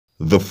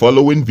The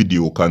following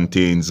video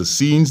contains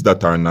scenes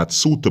that are not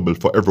suitable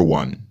for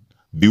everyone.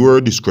 Viewer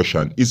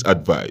discretion is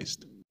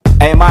advised.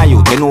 Hey man,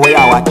 you know where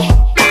I watch?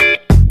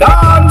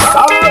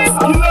 Dancehall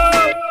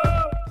skilla!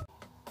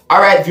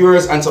 Alright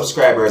viewers and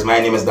subscribers, my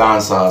name is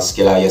Dancehall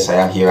skilla. Yes, I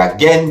am here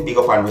again. Big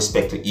up and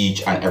respect to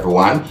each and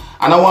everyone.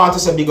 And I want to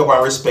say big up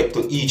and respect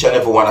to each and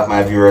every one of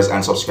my viewers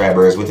and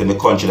subscribers within the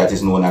country that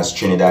is known as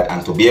Trinidad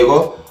and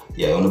Tobago.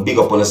 Yeah, I want to big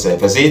up on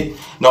yourself, you see?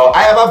 Now,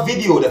 I have a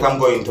video that I'm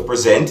going to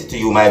present to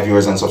you, my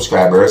viewers and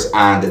subscribers,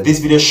 and this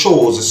video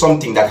shows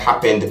something that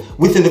happened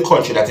within the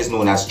country that is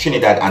known as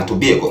Trinidad and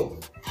Tobago.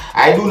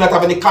 I do not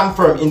have any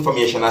confirmed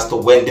information as to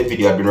when the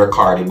video had been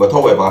recorded, but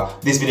however,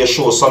 this video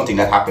shows something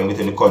that happened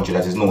within the country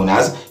that is known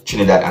as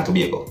Trinidad and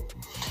Tobago.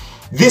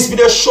 This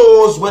video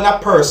shows when a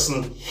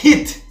person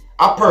hit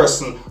a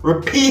person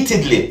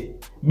repeatedly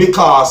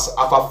because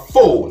of a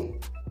phone,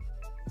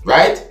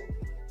 right?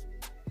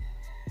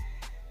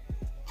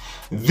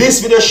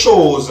 This video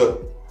shows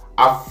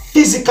a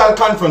physical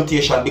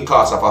confrontation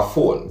because of a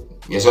phone.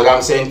 You see what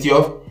I'm saying to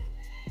you?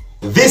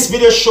 This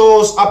video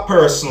shows a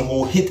person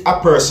who hit a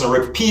person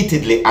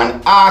repeatedly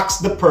and asks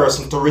the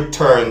person to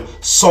return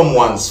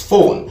someone's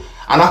phone.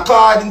 And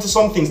according to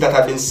some things that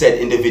have been said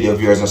in the video,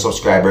 viewers and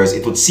subscribers,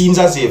 it would seem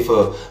as if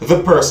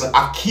the person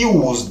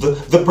accused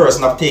the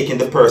person of taking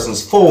the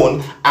person's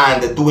phone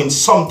and doing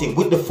something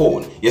with the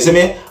phone. You see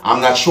me? I'm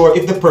not sure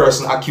if the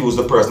person accused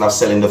the person of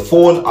selling the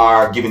phone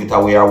or giving it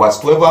away or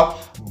whatsoever,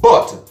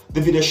 but the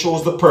video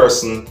shows the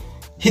person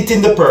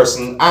hitting the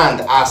person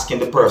and asking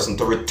the person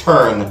to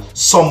return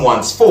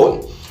someone's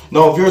phone.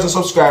 Now, viewers and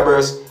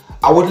subscribers,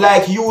 I would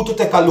like you to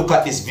take a look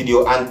at this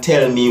video and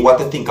tell me what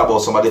you think about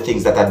some of the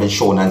things that have been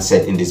shown and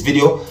said in this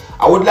video.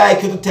 I would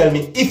like you to tell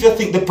me if you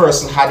think the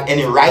person had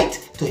any right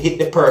to hit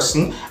the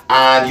person,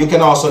 and you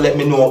can also let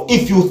me know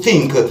if you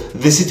think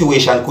the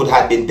situation could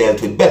have been dealt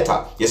with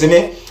better. You see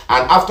me?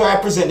 And after I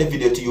present the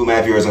video to you,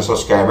 my viewers and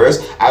subscribers,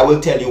 I will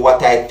tell you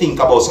what I think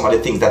about some of the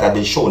things that have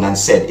been shown and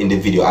said in the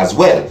video as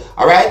well.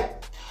 Alright?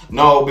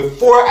 Now,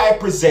 before I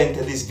present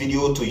this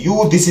video to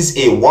you, this is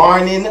a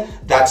warning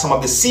that some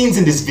of the scenes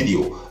in this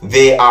video,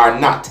 they are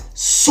not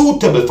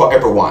suitable for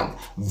everyone.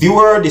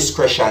 Viewer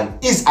discretion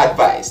is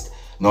advised.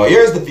 Now,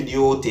 here's the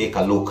video. Take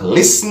a look,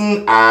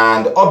 listen,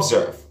 and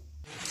observe.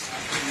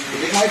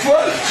 My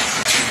phone?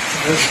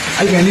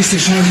 I can listen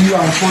to you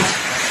on phone.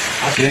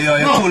 Okay, you're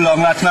too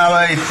long that now,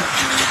 right?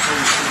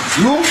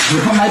 You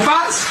from my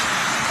pants?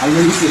 I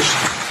can listen.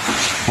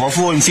 What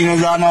phone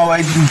signals are now, right?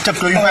 Check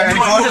to you for any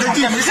phone.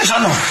 Station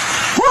now.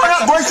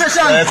 Go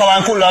station. Come and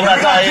cool down that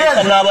time.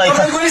 Come now, boy.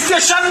 Come on,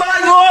 station,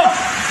 boy. No.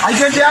 I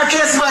get their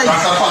case, boy.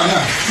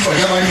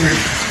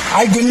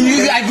 I go to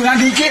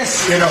the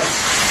case. I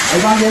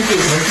want the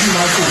case.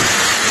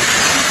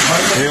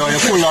 You're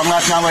cool down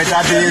that now, boy.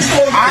 That is.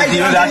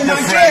 You that the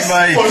friend,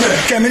 boy.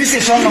 Come in the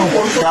station now.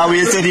 That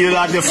way said you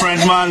that the friend,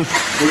 man.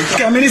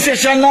 Come in the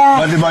station now.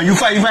 But you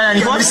find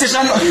any phone?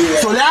 Station.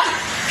 So that.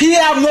 He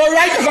have no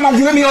right to come and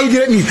direct me or you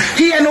direct me.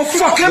 He ain't no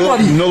fucking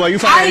body. No, but you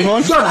find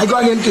anyone? I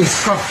go again case.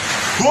 Come.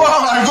 Go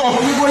on, go.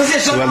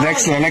 The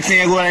next thing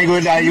you go and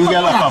go there, you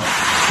get locked up.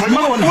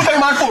 Who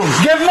tell my phone?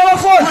 Give me my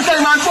phone. Who tell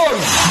my phone?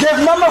 Give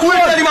me my phone. Who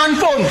tell my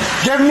phone?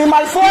 Give me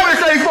my phone. Who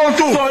tell my phone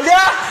too? So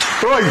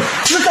yeah? Oi.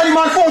 Who tell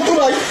my phone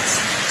too, right?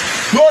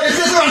 No, this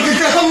is wrong. This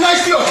is some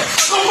nice here.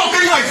 Some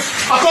fucking nice.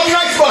 I come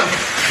nice one.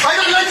 I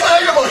got nice one.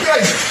 I got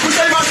nice. Who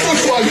tell my phone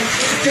too, right?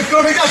 You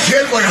go make a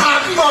jail boy.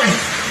 Happy boy.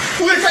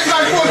 Who is that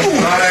man for too? You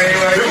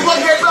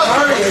got get blood.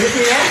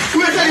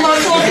 Who is that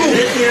man for too?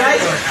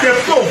 Get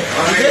so.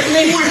 Who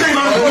is that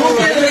man for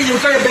too?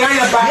 You can't bear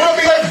your back. No,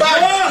 bear your back.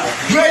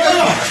 You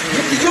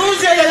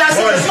say your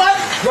last man.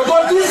 You're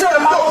going to do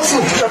something about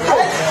you.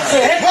 What?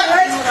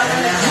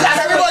 As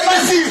everybody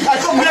can see, I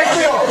come back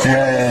to you.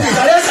 Yeah.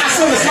 Let's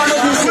ask him.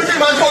 Who is that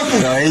man for too?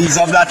 He's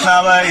of that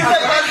now, boy. Who is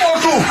that man for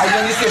too?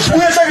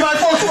 Who is that man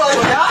for too?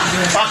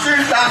 I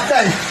feel that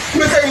time.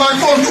 Who is that man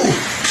for too?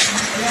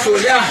 So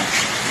yeah.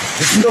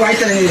 Listen to right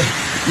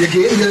you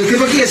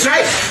give a case,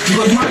 right? You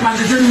got man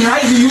to tell me,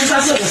 right? You use that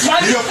service,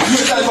 right? You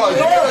use that ball.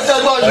 You use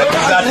that ball.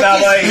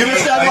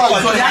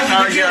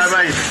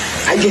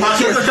 I give a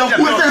case. Who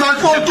is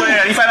that phone too?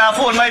 If I have a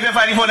phone, maybe if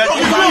I have a phone,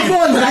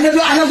 I never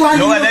want to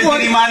get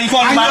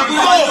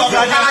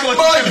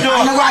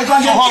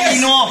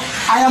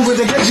I am going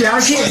to get your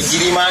case.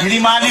 Give man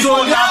the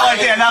phone now, boy.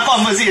 Get a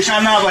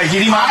conversation now, boy.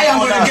 Give man I am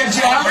going to get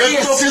your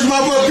case.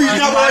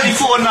 the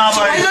phone now,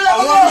 boy.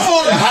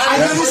 I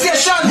go to the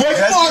station. I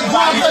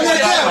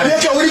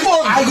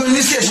go to the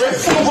station.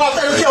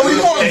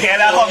 Get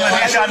a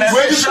conversation.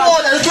 Where the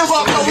phone? I give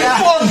up.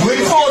 Where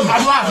the phone?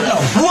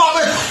 Who have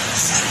it?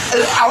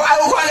 I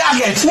will go and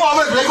get. Who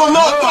have it? I go no.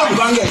 I will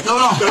get. No.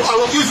 I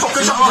will use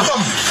fucking shot.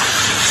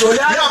 So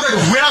let me go.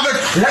 We have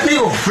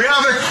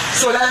it.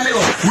 So let me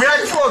go. We have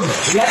the phone.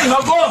 Let me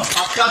go.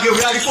 Okay, we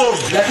have the phone.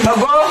 Let me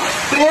go.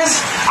 Please.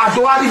 I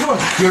don't have the phone.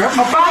 You have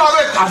my phone.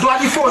 I don't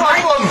have the phone.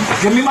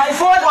 Give me my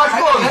phone.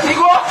 Let me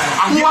go.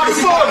 Who have the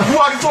phone? Who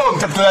have the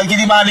phone? Let's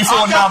give the man the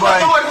phone now, boy.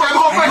 Let's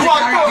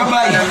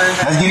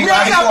give the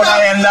man the phone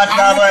now, and that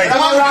now, boy.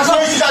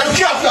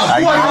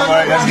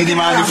 Let's give the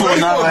man the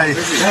phone now, boy.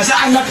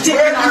 I'm not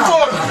taking the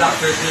phone.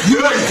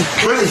 You ready?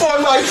 Where the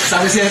phone, boy? So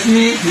they say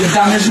me, you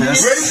damage me.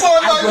 Where the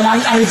phone, boy?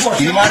 I report.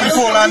 Give the man the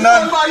phone and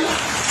done.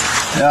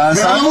 Yeah,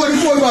 son.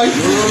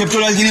 Keep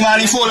to us, give the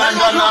man the phone and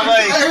done now, boy.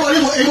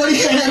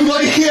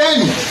 Everybody here.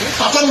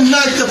 I come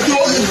night to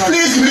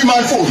please give me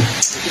my phone.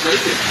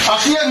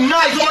 Actually,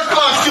 night, don't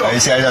talk to you. I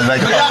say I just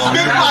like to talk.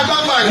 Big man,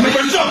 that man. Let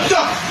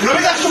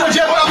me get so much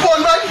on the phone,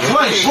 man.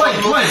 Wait.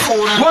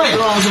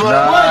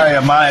 Nah,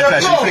 yeah, man, I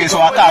flash face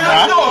on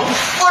camera.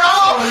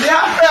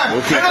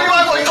 Okay.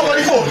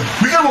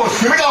 We can work.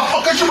 We make a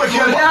fucking show with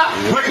you.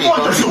 Where you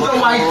want to show?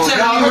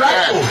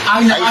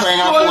 I'm not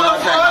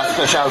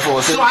special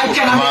forces. so I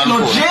cannot make no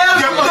jail.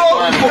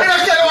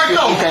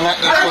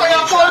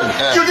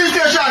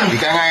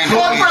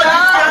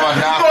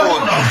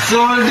 So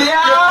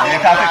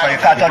you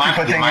can't touch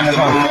people thing in the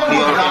phone.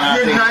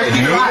 Let me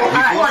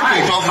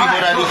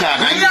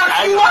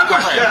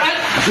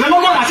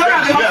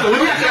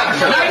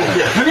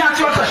ask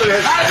you a question.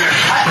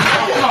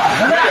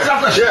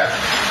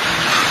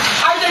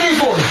 I take his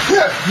phone.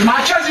 You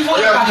might charge his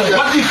phone.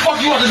 What the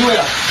fuck you want to do with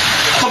that?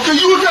 Fuck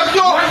you, just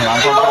do.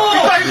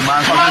 The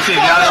man come to say,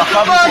 they are not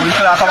coming, so we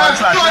can come and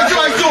flash.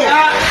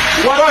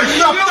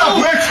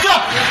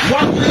 Stop.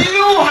 What do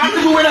you have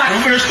to do with that? I'm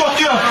going to stop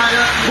you.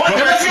 What?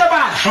 Let me see your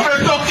bag. I'm going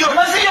to stop you.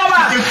 Let me see your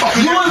bag.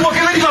 You want to walk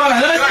in the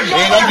government. Let me see your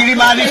bag. Hey, don't give the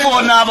man the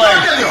phone now, boy.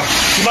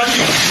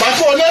 My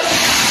phone, eh?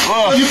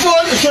 The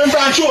phone is showing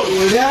branch road.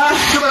 Yeah.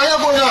 You better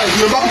go now.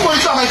 You're back for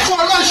my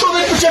phone. I'm show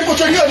me put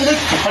your here.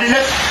 And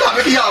then stop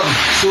it here.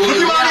 So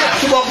the man here.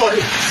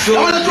 So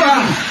I'm going to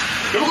try.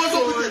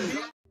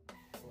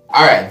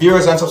 Alright,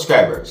 viewers and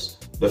subscribers,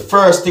 the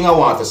first thing I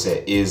want to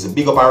say is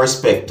big up and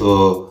respect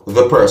to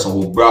the person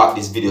who brought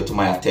this video to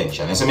my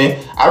attention. You see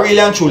me? I really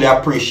and truly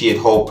appreciate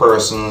how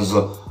persons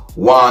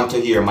want to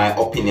hear my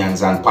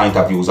opinions and point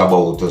of views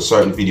about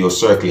certain videos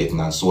circulating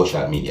on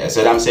social media. That's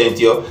what I'm saying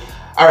to you.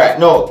 Alright,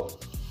 now,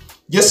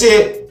 you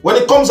see, when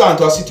it comes down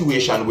to a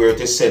situation where it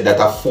is said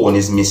that a phone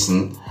is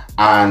missing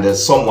and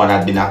someone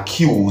had been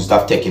accused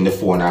of taking the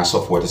phone and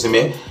so forth, you see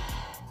me?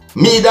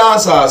 Me,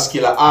 Dancehall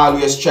Skilla,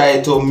 always try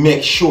to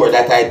make sure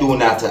that I do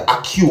not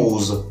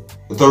accuse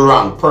the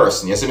wrong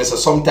person. You see me? So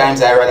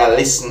sometimes I rather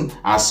listen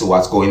and see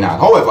what's going on.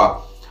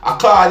 However,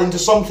 according to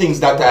some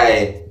things that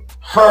I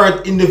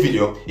heard in the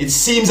video, it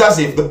seems as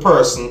if the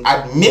person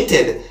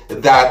admitted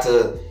that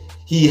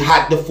he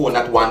had the phone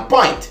at one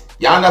point.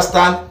 You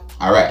understand?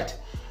 Alright.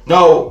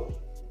 Now,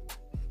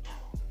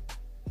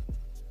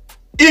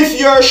 if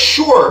you're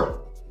sure,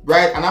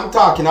 right, and I'm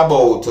talking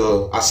about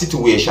a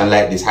situation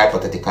like this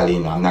hypothetically, you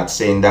know, I'm not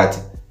saying that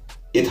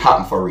it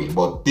happened for real,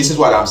 but this is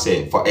what I'm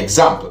saying. For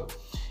example,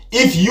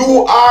 if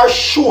you are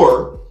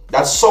sure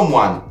that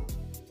someone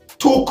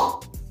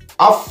took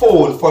a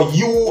phone for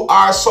you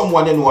or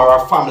someone you know or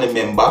a family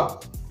member,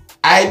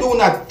 I do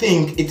not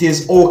think it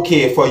is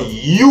okay for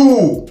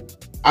you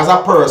as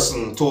a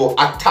person to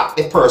attack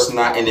the person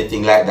or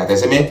anything like that, you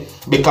see me?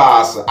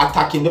 Because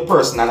attacking the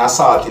person and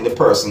assaulting the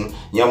person,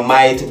 you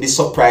might be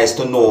surprised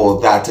to know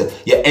that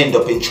you end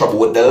up in trouble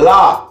with the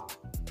law.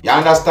 You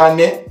understand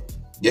me?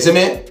 You see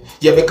me?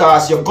 Yeah,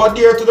 because you go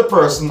there to the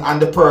person and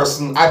the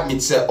person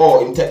admits,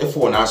 oh, him take the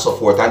phone and so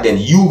forth, and then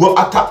you go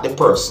attack the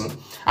person,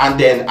 and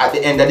then at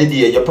the end of the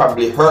day, you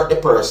probably hurt the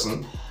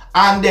person,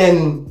 and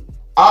then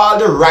all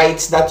the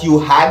rights that you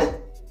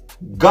had,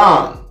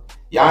 gone.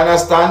 You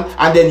understand?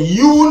 And then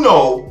you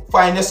know,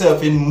 find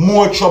yourself in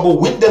more trouble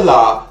with the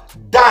law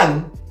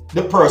than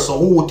the person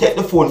who will take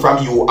the phone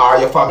from you or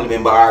your family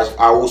member or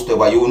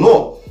whoever you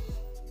know.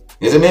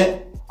 You see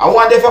me? I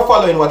wonder if you're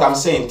following what I'm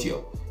saying to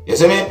you. You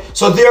see me?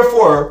 So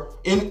therefore,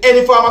 in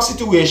any form of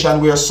situation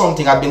where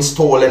something had been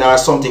stolen or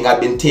something had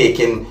been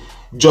taken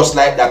just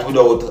like that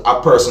without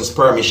a person's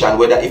permission,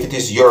 whether if it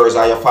is yours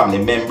or your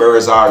family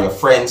members or your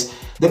friends,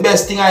 the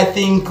best thing I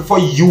think for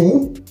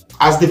you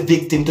as the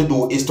victim to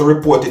do is to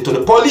report it to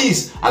the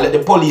police and let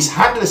the police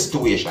handle the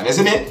situation. You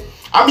see me?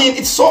 I mean,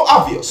 it's so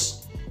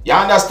obvious. You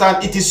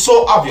understand? It is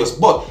so obvious.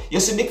 But you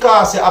see,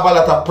 because you have a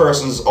lot of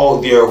persons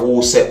out there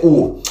who say,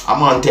 oh, I'm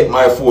gonna take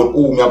my phone,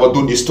 oh, me I'm gonna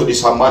do this to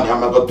this man,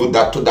 I'm gonna do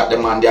that to that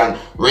man, and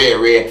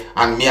Ray,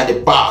 and me and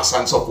the boss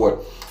and so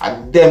forth.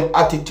 And them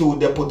attitude,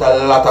 they put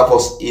a lot of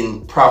us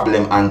in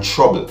problem and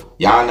trouble.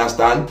 You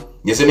understand?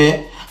 You see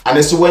me? And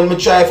you see, when me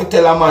try to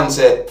tell a man,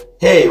 say,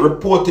 hey,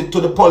 report it to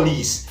the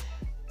police.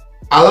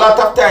 A lot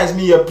of times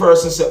me a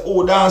person say,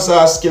 oh,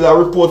 Dancehall Skilla,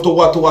 report to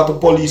what the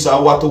police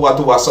or what.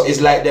 So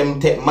it's like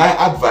them take my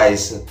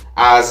advice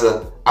as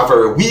a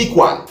very weak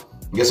one.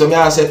 You see me,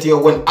 I said to you,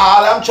 when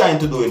all I'm trying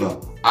to do, you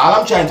know, all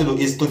I'm trying to do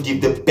is to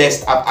give the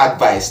best of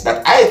advice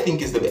that I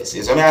think is the best.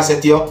 You see me, I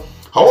said to you,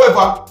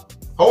 however,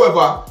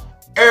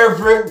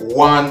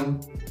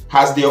 everyone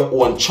has their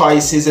own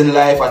choices in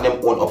life and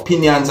their own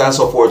opinions and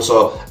so forth.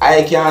 So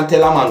I can't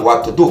tell a man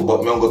what to do,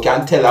 but Miongo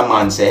can tell a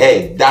man, say,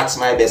 hey, that's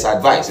my best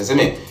advice, you see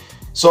me?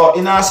 So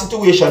in a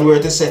situation where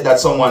it is said that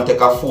someone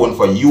take a phone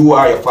for you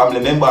or your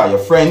family member or your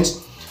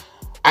friends,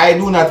 I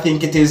do not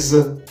think it is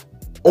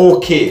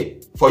okay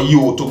for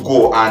you to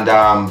go and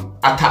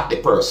attack the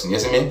person, you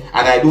see me?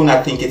 And I do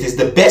not think it is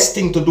the best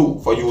thing to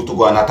do for you to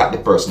go and attack the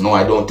person. No,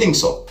 I don't think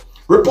so.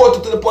 Report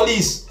it to the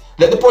police.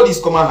 Let the police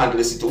come and handle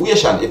the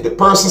situation. If the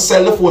person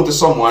sell the phone to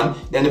someone,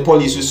 then the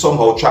police will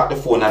somehow track the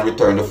phone and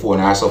return the phone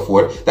and so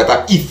forth.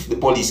 That if the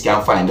police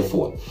can find the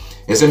phone.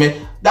 You see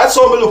me? That's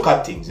how we look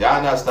at things, you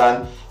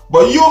understand?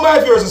 But you, my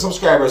viewers and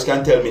subscribers,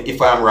 can tell me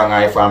if I'm wrong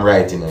or if I'm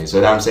right, you know.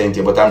 So what I'm saying to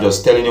you, but I'm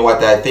just telling you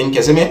what I think,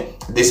 you see me?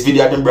 This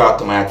video has been brought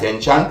to my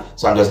attention,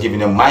 so I'm just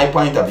giving you my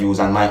point of views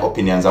and my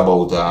opinions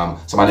about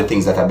some of the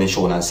things that have been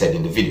shown and said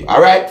in the video.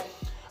 Alright?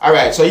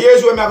 Alright, so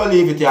here's where I'm going to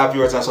leave it to your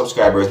viewers and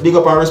subscribers. Big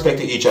up and respect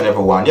to each and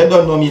every one. You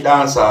don't know me,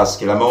 Dancehall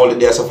Skilla. I'm only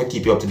there so to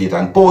keep you up to date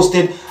and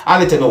posted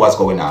and let you know what's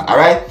going on.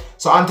 Alright?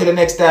 So until the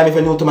next time, if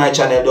you're new to my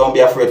channel, don't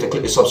be afraid to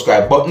click the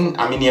subscribe button.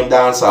 And my name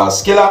Dancehall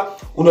Skilla.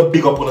 You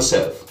big up on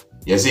yourself.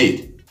 You see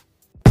it?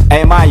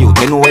 Hey, my youth,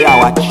 you know where you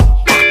watch?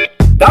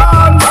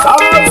 Dancehall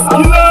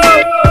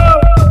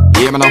Skilla!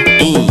 Hear me now?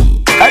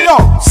 Hey, yo,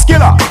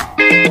 Skilla!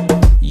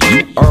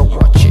 You are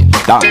watching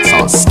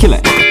Dancehall Skilla.